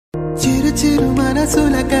చిరు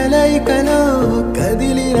మనసుల కలయికలో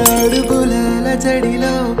కదిలిన అడుగుల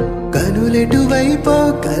జడిలో కనులెటు వైపో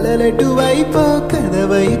కలలెటు వైపో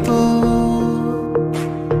కదవైపో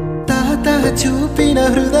తాత చూపిన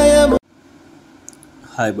హృదయం.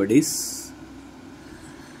 Hi buddies,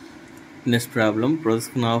 next problem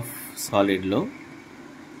projection of సాలిడ్లో.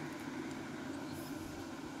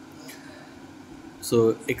 So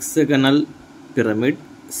hexagonal pyramid,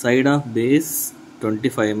 side of base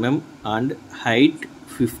 25 mm and height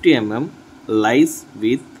 50 mm lies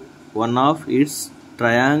with one of its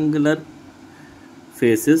triangular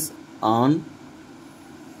faces on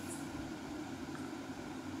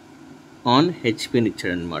HP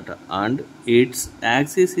ఇచ్చాడు అనమాట. And it's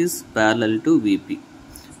axis is parallel to VP.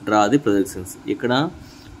 Draw the projections. ఇక్కడ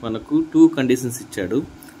మనకు 2 conditions ఇచ్చాడు.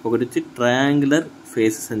 ఒకటి వచ్చి triangular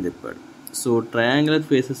faces అని చెప్పాడు. So triangular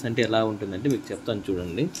faces అంటే ఎలా ఉంటుందంటే మీకు చెప్తాను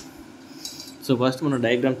చూడండి. సో ఫస్ట్ మనం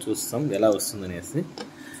డయాగ్రామ్ చూస్తాం ఎలా వస్తుందనేసి.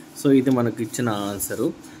 సో ఇది మనకు ఇచ్చిన ఆన్సరు.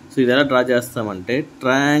 సో ఇది ఎలా డ్రా చేస్తామంటే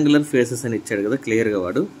ట్రయాంగులర్ ఫేసెస్ అని ఇచ్చాడు కదా క్లియర్గా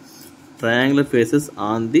వాడు. ట్రయాంగులర్ ఫేసెస్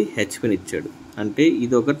ఆన్ ది హెచ్పిని ఇచ్చాడు. అంటే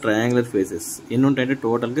ఇది ఒక ట్రయాంగులర్ ఫేసెస్. ఎన్ని ఉంటాయంటే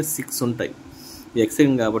టోటల్గా 6 ఉంటాయి.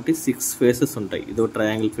 హెక్సాగన్ కాబట్టి 6 ఫేసెస్ ఉంటాయి. ఇది ఒక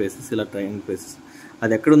ట్రయాంగిల్ ఫేసెస్, ఇలా ట్రయాంగిల్ ఫేసెస్.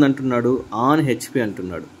 అది ఎక్కడుంది అంటున్నాడు? ఆన్ హెచ్పి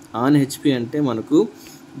అంటున్నాడు. ఆన్ హెచ్పి అంటే మనకు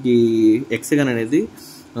ఈ హెక్సాగన్ అనేది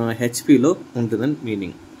హెచ్పిలో ఉంటుందని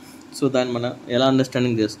మీనింగ్. సో దాన్ని మనం ఎలా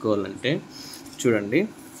అండర్స్టాండింగ్ చేసుకోవాలంటే చూడండి.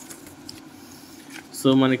 సో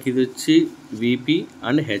మనకి ఇది వచ్చి విపి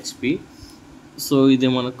అండ్ హెచ్పి. సో ఇది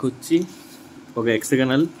మనకు వచ్చి ఒక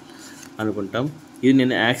హెక్సాగనల్ అనుకుంటాం. ఇది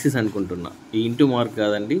నేను యాక్సిస్ అనుకుంటున్నా. ఈ ఇంటూ మార్క్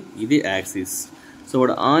కాదండి, ఇది యాక్సిస్. సో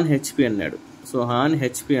వాడు ఆన్ హెచ్పి అన్నాడు. సో ఆన్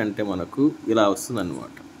హెచ్పి అంటే మనకు ఇలా వస్తుంది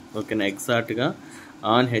అనమాట. ఓకేనా? ఎగ్జాక్ట్గా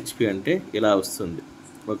ఆన్ హెచ్పి అంటే ఇలా వస్తుంది.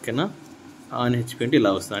 ఓకేనా? ఆన్ హెచ్పి అంటే ఇలా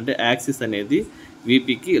వస్తుంది. అంటే యాక్సిస్ అనేది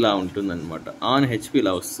వీపీకి ఇలా ఉంటుంది అనమాట. ఆన్ హెచ్పి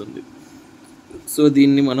ఇలా వస్తుంది. సో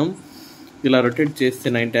దీన్ని మనం ఇలా రొటేట్ చేస్తే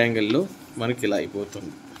 90 యాంగిల్లో మనకి ఇలా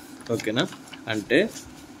అయిపోతుంది. ఓకేనా? అంటే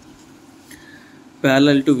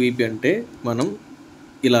ప్యారలల్ టు వీపీ అంటే మనం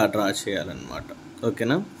ఇలా డ్రా చేయాలన్నమాట.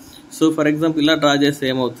 ఓకేనా? సో ఫర్ ఎగ్జాంపుల్ ఇలా డ్రా చేస్తే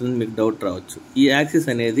ఏమవుతుంది మీకు డౌట్ రావచ్చు. ఈ యాక్సిస్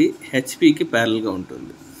అనేది హెచ్పికి ప్యారల్గా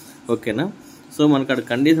ఉంటుంది. ఓకేనా? సో మనకు అక్కడ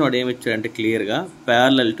కండిషన్ వాడు ఏమి ఇచ్చాడంటే క్లియర్గా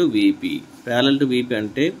parallel to VP. Parallel to VP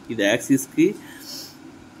అంటే ఇది యాక్సిస్కి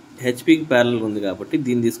హెచ్పికి ప్యారల్గా ఉంది కాబట్టి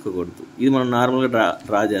దీన్ని తీసుకోకూడదు. ఇది మనం నార్మల్గా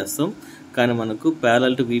డ్రా చేస్తాం. కానీ మనకు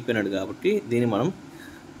ప్యారలల్ టు వీపీ అన్నాడు కాబట్టి దీన్ని మనం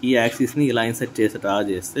ఈ యాక్సిస్ని ఇలా ఇన్సర్ట్ చేసి డ్రా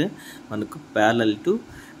చేస్తే మనకు ప్యారలల్ టు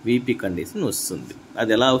వీపీ కండిషన్ వస్తుంది.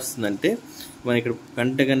 అది ఎలా వస్తుందంటే మనం ఇక్కడ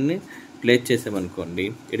పెంటగన్ని ప్లేస్ చేసామనుకోండి.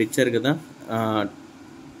 ఇక్కడ ఇచ్చారు కదా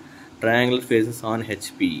triangular faces on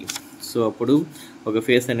HP. So అప్పుడు ఒక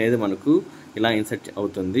ఫేస్ అనేది మనకు ఇలా ఇన్సర్ట్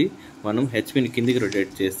అవుతుంది. మనం హెచ్పిని కిందికి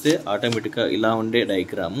రొటేట్ చేస్తే ఆటోమేటిక్గా ఇలా ఉండే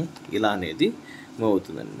డయాగ్రాము ఇలా అనేది మూవ్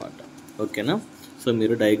అవుతుంది అనమాట. ఓకేనా? సో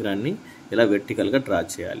మీరు డయాగ్రామ్ని ఇలా వెర్టికల్గా డ్రా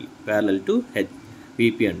చేయాలి ప్యారలల్ టు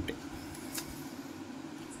వీపీ అంటే.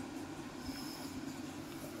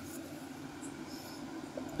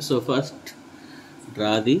 So first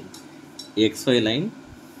draw the XY line.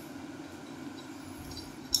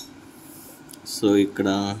 So ఇక్కడ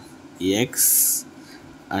X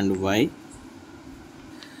అండ్ Y.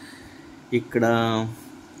 ఇక్కడ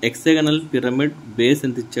హెక్సాగనల్ పిరమిడ్ బేస్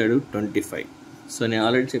ఎంత ఇచ్చాడు? 25. సో నేను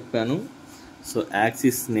ఆల్రెడీ చెప్పాను. సో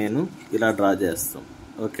యాక్సిస్ నేను ఇలా డ్రా చేస్తాం.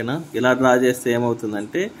 ఓకేనా? ఇలా డ్రా చేస్తే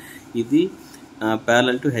ఏమవుతుందంటే ఇది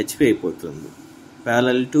ప్యారలల్ టు హెచ్పి అయిపోతుంది.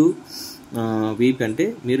 ప్యారలల్ టు వీపీ అంటే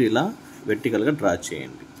మీరు ఇలా వెర్టికల్గా డ్రా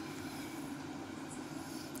చేయండి.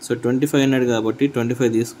 సో 25 అన్నాడు కాబట్టి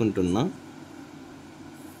 25 తీసుకుంటున్నా.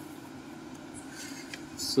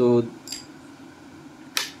 సో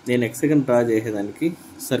నేను హెక్సాగన్ డ్రా చేసేదానికి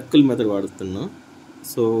సర్కిల్ మెథడ్ వాడుతున్నా.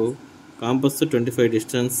 సో కాంపస్తో 25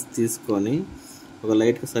 డిస్టెన్స్ తీసుకొని ఒక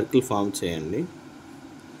లైట్గా సర్కిల్ ఫామ్ చేయండి.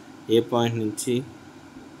 ఏ పాయింట్ నుంచి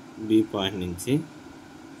బి పాయింట్ నుంచి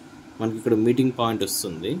మనకి ఇక్కడ మీటింగ్ పాయింట్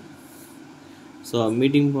వస్తుంది. సో ఆ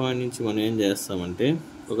మీటింగ్ పాయింట్ నుంచి మనం ఏం చేస్తామంటే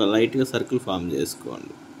ఒక లైట్గా సర్కిల్ ఫామ్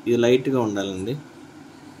చేసుకోండి. ఇది లైట్గా ఉండాలండి.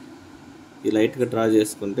 ఈ లైట్గా డ్రా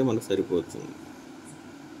చేసుకుంటే మనకు సరిపోతుంది.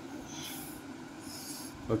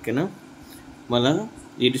 ఓకేనా? మళ్ళీ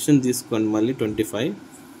ఈ డిస్టెన్స్ తీసుకోండి. మళ్ళీ 25.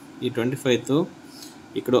 ఈ 25తో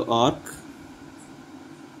ఇక్కడ ఆర్క్,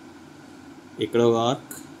 ఇక్కడ ఒక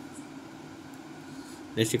ఆర్క్,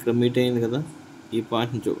 నెక్స్ట్ ఇక్కడ మీట్ అయింది కదా ఈ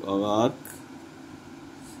పాయింట్ నుంచి ఒక ఆర్క్,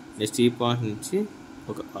 నెక్స్ట్ ఈ పాయింట్ నుంచి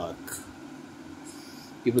ఒక ఆర్క్.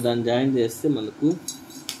 ఇప్పుడు దాన్ని జాయిన్ చేస్తే మనకు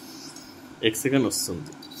హెక్సాగన్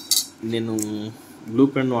వస్తుంది. నేను బ్లూ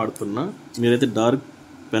పెన్ వాడుతున్నా, మీరైతే డార్క్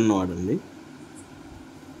పెన్ వాడండి.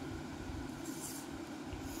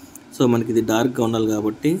 సో మనకి ఇది డార్క్గా ఉండాలి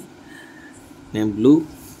కాబట్టి నేను బ్లూ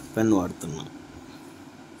పెన్ వాడుతున్నాం.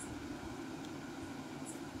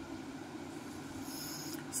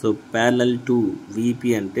 సో ప్యారలల్ టు VP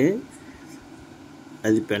అంటే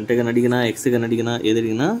అది పెంటగన్ అడిగినా హెక్సాగన్ అడిగినా ఏది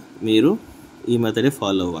అడిగినా మీరు ఈ మెథడే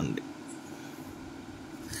ఫాలో అవ్వండి.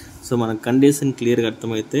 సో మన కండిషన్ క్లియర్గా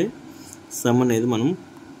అర్థమైతే సమ్ అనేది మనం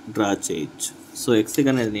డ్రా చేయొచ్చు. సో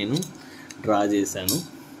హెక్సాగన్ అనేది నేను డ్రా చేశాను.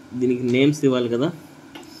 దీనికి నేమ్స్ ఇవ్వాలి కదా.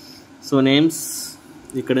 సో నేమ్స్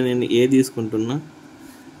ఇక్కడ నేను ఏ తీసుకుంటున్నా,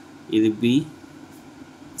 ఇది B,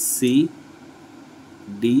 C,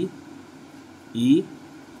 D, E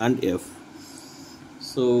and F.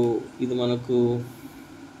 So ఇది మనకు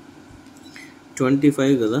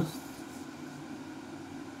 25 కదా.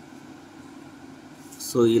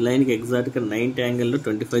 సో ఈ లైన్కి ఎగ్జాక్ట్గా 90 యాంగిల్లో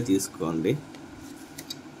 25 తీసుకోండి.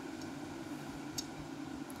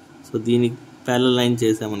 సో దీనికి ప్యారలల్ లైన్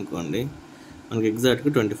చేసామనుకోండి మనకి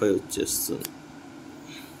ఎగ్జాక్ట్గా 25 వచ్చేస్తుంది.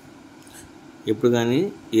 ఎప్పుడు కానీ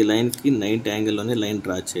ఈ లైన్కి 90 యాంగిల్లోనే లైన్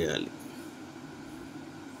డ్రా చేయాలి.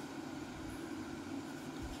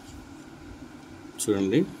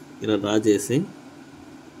 చూడండి ఇలా డ్రా చేసి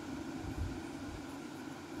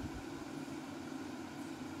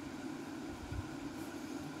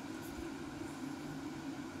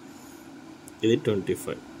ఇది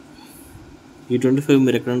 25. ఈ 25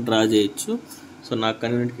 మీరు ఎక్కడైనా డ్రా చేయొచ్చు. సో నాకు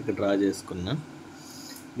కన్వీనియంట్కి ఇక్కడ డ్రా చేసుకున్నా.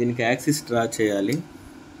 దీనికి యాక్సిస్ డ్రా చేయాలి,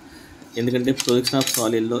 ఎందుకంటే ప్రొజెక్షన్ ఆఫ్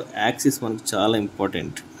సాలిడ్లో యాక్సిస్ మనకు చాలా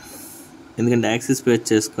ఇంపార్టెంట్. ఎందుకంటే యాక్సిస్ బేస్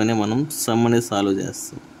చేసుకొని మనం సమ్ అనేది సాల్వ్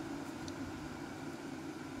చేస్తాం.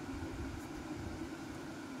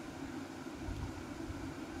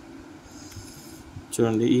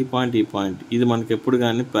 చూడండి ఈ పాయింట్ ఇది మనకి ఎప్పుడు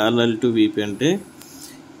కానీ ప్యారలల్ టు VP అంటే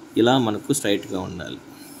ఇలా మనకు స్ట్రైట్గా ఉండాలి.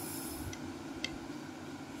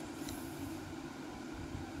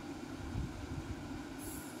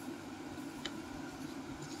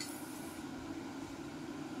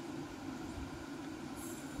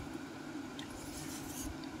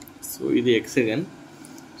 సో ఇది హెక్సాగన్.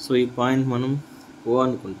 సో ఈ పాయింట్ మనం O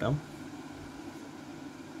అనుకుంటాం.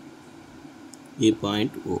 ఈ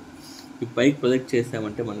పాయింట్ O. ఈ పైకి ప్రొజెక్ట్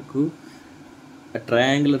చేసామంటే మనకు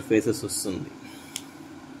ట్రయాంగులర్ ఫేసెస్ వస్తుంది.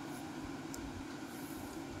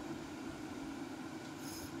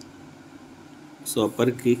 సో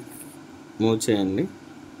అప్పటికి మూవ్ చేయండి.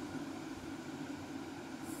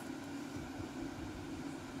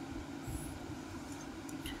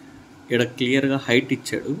 ఇక్కడ క్లియర్గా హైట్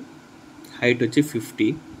ఇచ్చాడు. హైట్ వచ్చి 50.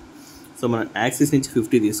 సో మనం యాక్సిస్ నుంచి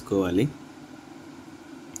 50 తీసుకోవాలి.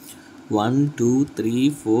 1 2 3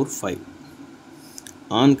 4 5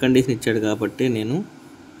 ఆన్ కండిషన్ ఇచ్చాడు కాబట్టి నేను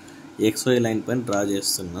XY లైన్ పైన డ్రా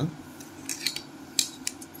చేస్తున్నా.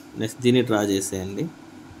 నెక్స్ట్ దీన్ని డ్రా చేసేయండి.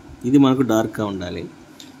 ఇది మనకు డార్క్గా ఉండాలి.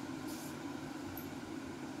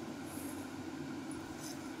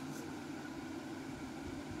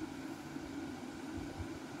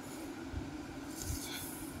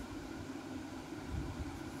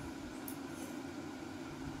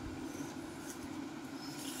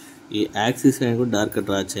 ఈ యాక్సిస్ లైన్ కూడా డార్క్గా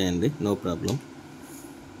డ్రా చేయండి, నో ప్రాబ్లం.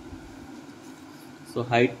 సో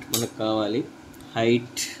హైట్ మనకు కావాలి.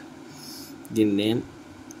 హైట్ దీని నేమ్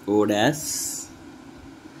O డాష్,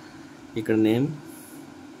 ఇక్కడ name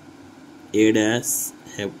A dash,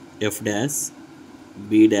 F dash,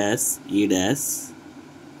 B dash, E dash,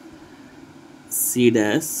 C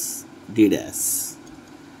dash, D dash.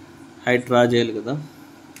 Height draw చేయాలి కదా.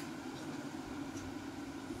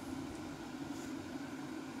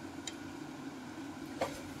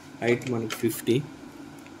 హైట్ మనకి 50.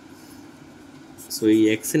 సో ఈ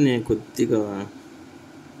ఎక్స్ని నేను కొద్దిగా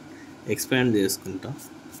ఎక్స్పాండ్ చేసుకుంటా.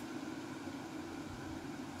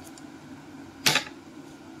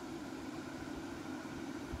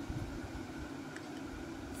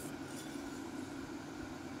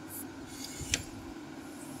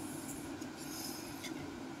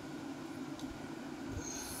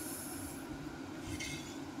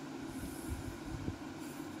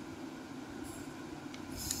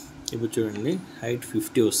 ఇప్పుడు చూడండి హైట్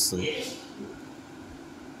 50 వస్తుంది.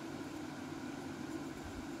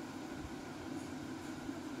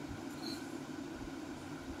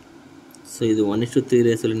 సో ఇది 1:3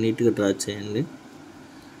 రేసులు నీట్గా డ్రా చేయండి.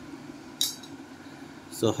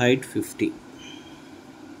 So height 50.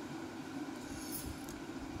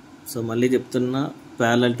 సో మళ్ళీ చెప్తున్నా,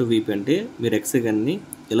 ప్యారలల్ టు VP అంటే మీరు హెక్సాగన్ని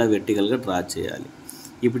ఇలా వెర్టికల్గా డ్రా చేయాలి.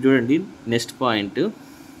 ఇప్పుడు చూడండి next point,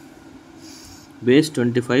 base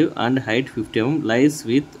 25 and height 50 mm lies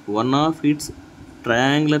with one of its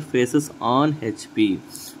triangular faces on HP.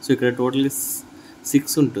 So ఇక్కడ టోటల్గా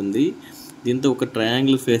 6 ఉంటుంది. దీంతో ఒక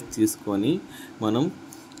ట్రయాంగులర్ ఫేస్ తీసుకొని మనం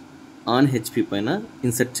ఆన్ హెచ్పి పైన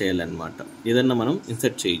ఇన్సర్ట్ చేయాలన్నమాట. ఏదన్నా మనం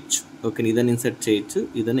ఇన్సర్ట్ చేయొచ్చు. ఓకే, ఇదన్నా ఇన్సర్ట్ చేయొచ్చు,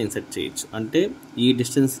 ఇదన్నా ఇన్సర్ట్ చేయొచ్చు. అంటే ఈ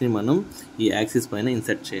డిస్టెన్స్ని మనం ఈ యాక్సిస్ పైన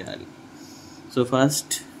ఇన్సర్ట్ చేయాలి. సో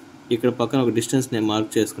ఫస్ట్ ఇక్కడ పక్కన ఒక డిస్టెన్స్ నేను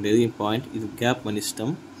మార్క్ చేసుకుంటే ఇది పాయింట్, ఇది గ్యాప్ మన ఇష్టం.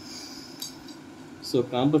 సో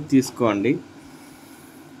కాంపస్ తీసుకోండి.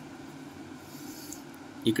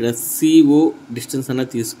 ఇక్కడ సిఓ డిస్టెన్స్ అన్న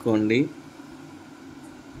తీసుకోండి,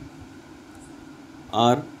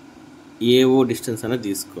 ఆర్ ఏఓ డిస్టెన్స్ అన్న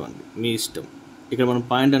తీసుకోండి, మీ ఇష్టం. ఇక్కడ మనం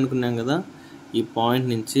పాయింట్ అనుకున్నాం కదా, ఈ పాయింట్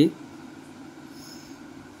నుంచి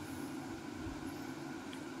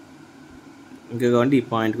ఇంకా కాబట్టి ఈ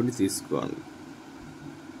పాయింట్ కూడా తీసుకోండి.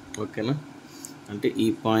 ఓకేనా, అంటే ఈ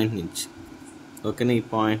పాయింట్ నుంచి, ఓకేనా, ఈ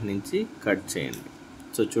పాయింట్ నుంచి కట్ చేయండి.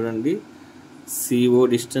 సో చూడండి, CO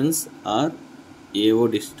distance are AO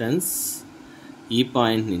distance, ఈ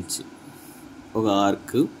పాయింట్ నుంచి ఒక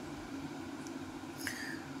ఆర్క్.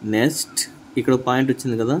 నెక్స్ట్ ఇక్కడ పాయింట్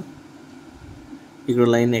వచ్చింది కదా, ఇక్కడ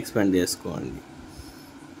లైన్ ఎక్స్పాండ్ చేసుకోండి.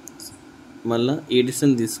 మళ్ళీ ఈ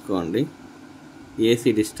డిస్టెన్స్ తీసుకోండి,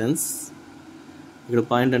 ఏసీ డిస్టెన్స్. ఇక్కడ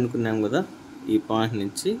పాయింట్ అనుకున్నాం కదా, ఈ పాయింట్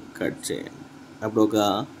నుంచి కట్ చేయండి. అప్పుడు ఒక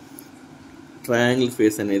ట్రయాంగిల్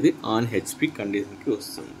ఫేస్ అనేది ఆన్ హెచ్పి కండిషన్కి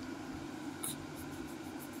వస్తుంది.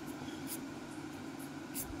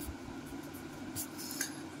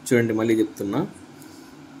 చూడండి, మళ్ళీ చెప్తున్నా,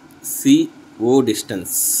 సిఓ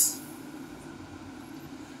డిస్టెన్స్,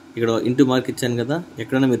 ఇక్కడ ఇంటూ మార్క్ ఇచ్చాను కదా,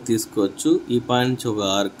 ఎక్కడైనా మీరు తీసుకోవచ్చు. ఈ పాయింట్ నుంచి ఒక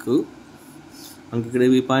ఆర్క్, మనకి ఇక్కడ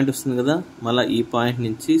ఈ పాయింట్ వస్తుంది కదా, మళ్ళీ ఈ పాయింట్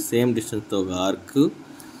నుంచి సేమ్ డిస్టెన్స్తో ఒక ఆర్క్,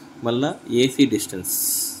 మళ్ళీ ఏసీ డిస్టెన్స్,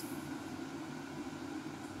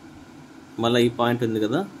 మళ్ళీ ఈ పాయింట్ ఉంది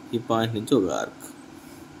కదా, ఈ పాయింట్ నుంచి ఒక ఆర్క్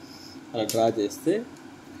అలా డ్రా చేస్తే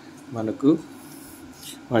మనకు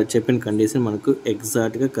వాడు చెప్పిన కండిషన్ మనకు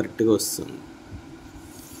ఎగ్జాక్ట్గా కరెక్ట్గా వస్తుంది.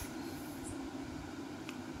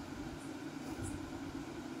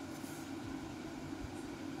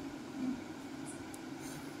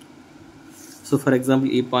 సో ఫర్ ఎగ్జాంపుల్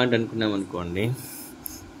ఈ పాయింట్ అనుకున్నాం అనుకోండి,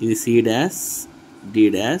 ఇది సి డాష్ డి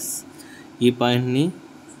డాష్, ఈ పాయింట్ని,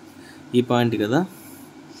 ఈ పాయింట్ కదా,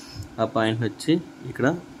 ఆ పాయింట్ వచ్చి ఇక్కడ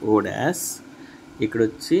ఓ డాష్, ఇక్కడ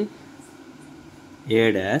వచ్చి ఏ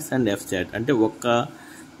డాష్ అండ్ ఎఫ్ చాట్. అంటే ఒక్క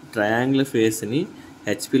ట్రయాంగిల్ ఫేస్ని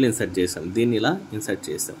హెచ్పిలో ఇన్సర్ట్ చేసాం, దీన్ని ఇలా ఇన్సర్ట్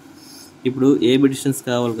చేసాం. ఇప్పుడు ఏబి డిస్టెన్స్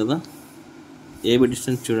కావాలి కదా, ఏబి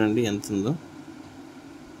డిస్టెన్స్ చూడండి ఎంత ఉందో,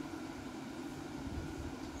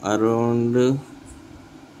 అరౌండ్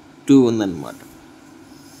 2 ఉందన్నమాట.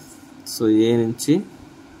 సో ఏ నుంచి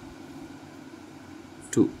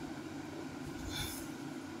 2.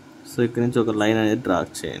 సో ఇక్కడ నుంచి ఒక లైన్ అనేది డ్రా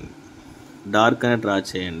చేయండి, డార్క్ అనేది డ్రా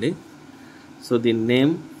చేయండి. సో దీని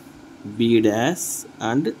name B dash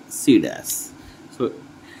and C dash. So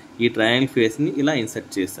ఈ ట్రయాంగిల్ ఫేస్ని ఇలా ఇన్సర్ట్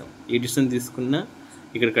చేసాం. ఈ డిస్టెన్స్ తీసుకున్న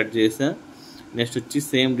ఇక్కడ కట్ చేసా, నెక్స్ట్ వచ్చి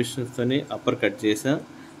సేమ్ డిస్టెన్స్తోనే అప్పర్ కట్ చేసా,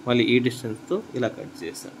 మళ్ళీ ఈ డిస్టెన్స్తో ఇలా కట్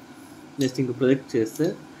చేసా. నెక్స్ట్ ఇంక ప్రొజెక్ట్ చేస్తే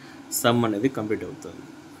సమ్ అనేది కంప్లీట్ అవుతుంది.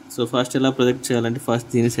 సో ఫస్ట్ ఎలా ప్రొజెక్ట్ చేయాలంటే, ఫస్ట్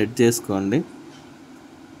దీన్ని సెట్ చేసుకోండి.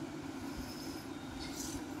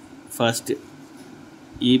 ఫస్ట్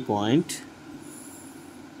ఈ point,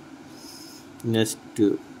 next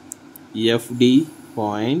FD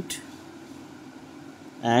point,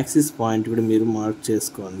 axis point కూడా మీరు మార్క్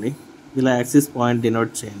చేసుకోండి. ఇలా యాక్సిస్ పాయింట్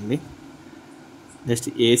డినోట్ చేయండి. Next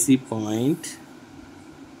AC point,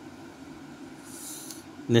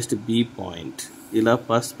 next B point, ఇలా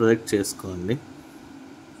ఫస్ట్ ప్రొజెక్ట్ చేసుకోండి.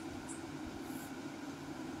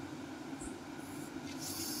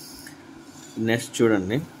 నెక్స్ట్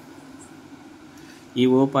చూడండి, ఈ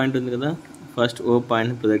ఓ పాయింట్ ఉంది కదా, ఫస్ట్ ఓ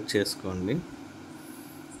పాయింట్ని ప్రొజెక్ట్ చేసుకోండి.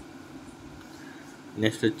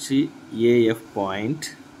 నెక్స్ట్ వచ్చి AF point,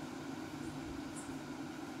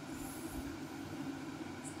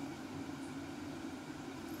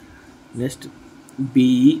 next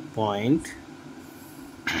BE point,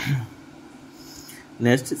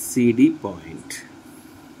 next CD point.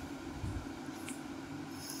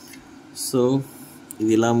 So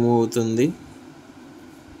ఇది ఇలా మూవ్ అవుతుంది,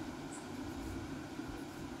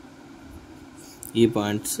 ఈ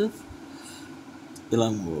పాయింట్స్ ఇలా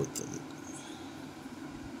మూవ్ అవుతుంది.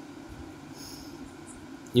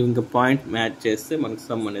 ఇంకా పాయింట్ మ్యాచ్ చేస్తే మనకు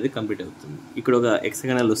సమ్ అనేది కంప్లీట్ అవుతుంది. ఇక్కడ ఒక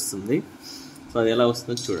హెక్సాగనల్ వస్తుంది. సో అది ఎలా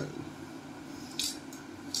వస్తుందో చూడండి.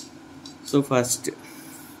 సో ఫస్ట్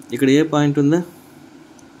ఇక్కడ ఏ పాయింట్ ఉందా,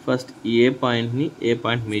 ఫస్ట్ ఈ ఏ పాయింట్ని ఏ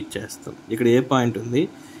పాయింట్ మీట్ చేస్తాం. ఇక్కడ ఏ పాయింట్ ఉంది,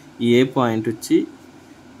 ఈ ఏ పాయింట్ వచ్చి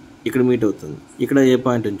ఇక్కడ మీట్ అవుతుంది. ఇక్కడ ఏ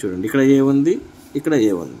పాయింట్ ఉంది చూడండి, ఇక్కడ ఏ ఉంది, ఇక్కడ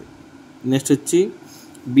ఏ ఉంది. నెక్స్ట్ వచ్చి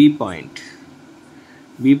బి పాయింట్,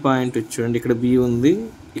 బి పాయింట్ వచ్చి చూడండి, ఇక్కడ బి ఉంది,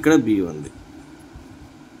 ఇక్కడ బి ఉంది.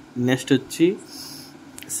 నెక్స్ట్ వచ్చి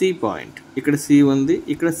సి పాయింట్, ఇక్కడ సి ఉంది,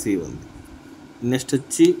 ఇక్కడ సి ఉంది. నెక్స్ట్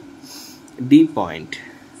వచ్చి D point.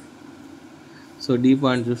 So D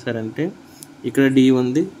point చూసారంటే ఇక్కడ డి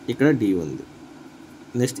ఉంది, ఇక్కడ డి ఉంది.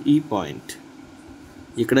 నెక్స్ట్ ఈ పాయింట్,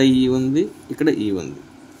 ఇక్కడ ఈ ఉంది, ఇక్కడ ఈ ఉంది.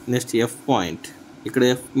 నెక్స్ట్ ఎఫ్ పాయింట్, ఇక్కడ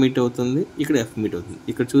ఎఫ్ మీట్ అవుతుంది, ఇక్కడ ఎఫ్ మీట్ అవుతుంది.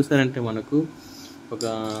 ఇక్కడ చూసారంటే మనకు ఒక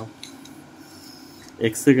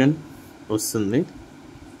హెక్సగన్ వస్తుంది.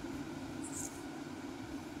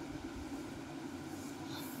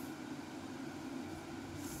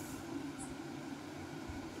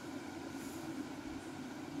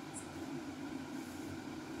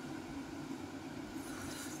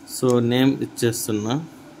 So name ఇచ్చేస్తున్నా.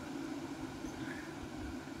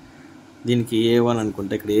 దీనికి A1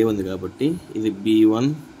 అనుకుంటా, ఇక్కడ ఏ ఉంది కాబట్టి ఇది B1,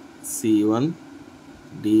 C1,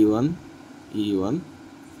 D1, E1,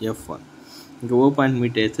 F1. ఇంకా ఓ పాయింట్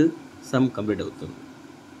మీట్ అయితే సమ్ కంప్లీట్ అవుతుంది.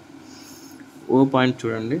 ఓ పాయింట్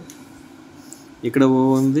చూడండి, ఇక్కడ ఓ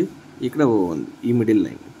ఉంది, ఇక్కడ ఓ ఉంది, ఈ మిడిల్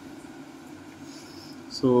లైన్.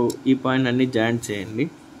 సో ఈ పాయింట్ అన్ని జాయింట్ చేయండి.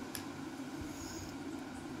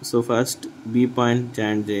 So first B point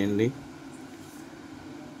joint చేయండి,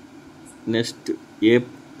 నెక్స్ట్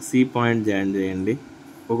సి పాయింట్ జాయింట్ చేయండి,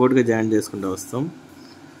 ఒక్కొక్కటిగా జాయింట్ చేసుకుంటూ వస్తాం.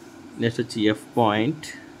 నెక్స్ట్ వచ్చి ఎఫ్ పాయింట్,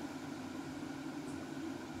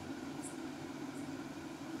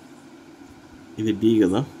 ఇది డి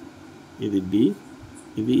కదా, ఇది డి,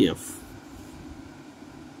 ఇది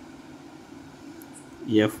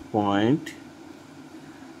ఎఫ్ పాయింట్.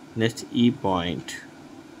 నెక్స్ట్ ఈ పాయింట్.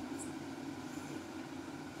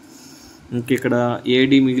 ఇంక ఇక్కడ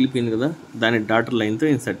ఏడి మిగిలిపోయింది కదా, దాన్ని డాటర్ లైన్తో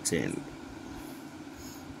ఇన్సర్ట్ చేయండి.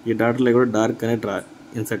 ఈ డాటర్ లైన్ కూడా డార్క్ అనే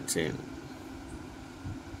ఇన్సర్ట్ చేయండి.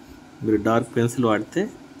 మీరు డార్క్ పెన్సిల్ వాడితే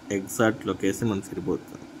ఎగ్జాక్ట్ లొకేషన్ మనకు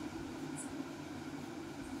సరిపోతుంది.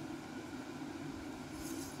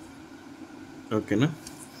 ఓకేనా?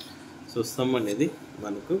 సో సమ్ అనేది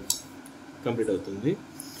మనకు కంప్లీట్ అవుతుంది.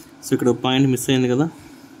 సో ఇక్కడ పాయింట్ మిస్ అయింది కదా,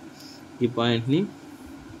 ఈ పాయింట్ని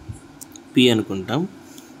పి అనుకుంటాం,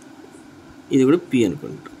 ఇది కూడా పి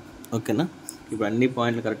అనుకుంటాం. ఓకేనా? ఇప్పుడు అన్ని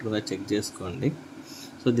పాయింట్లు కరెక్ట్గా చెక్ చేసుకోండి.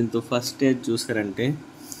 సో దీంతో ఫస్ట్ స్టేజ్ చూసారంటే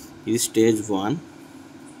ఇది స్టేజ్ 1.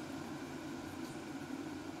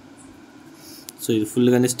 సో ఇది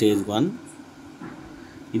ఫుల్గానే స్టేజ్ 1,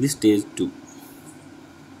 ఇది స్టేజ్ 2.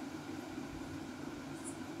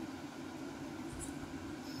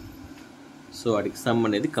 సో వాటికి సమ్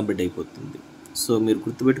అనేది కంప్లీట్ అయిపోతుంది. సో మీరు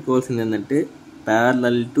గుర్తుపెట్టుకోవాల్సింది ఏంటంటే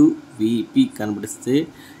ప్యారలల్ టు విపి కనిపిస్తే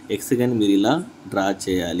హెక్సగన్ మీరు ఇలా డ్రా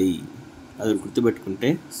చేయాలి. అది గుర్తుపెట్టుకుంటే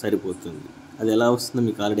సరిపోతుంది. అది ఎలా వస్తుందో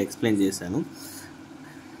మీకు ఆల్రెడీ ఎక్స్ప్లెయిన్ చేశాను.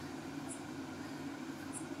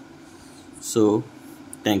 So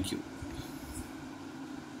thank you.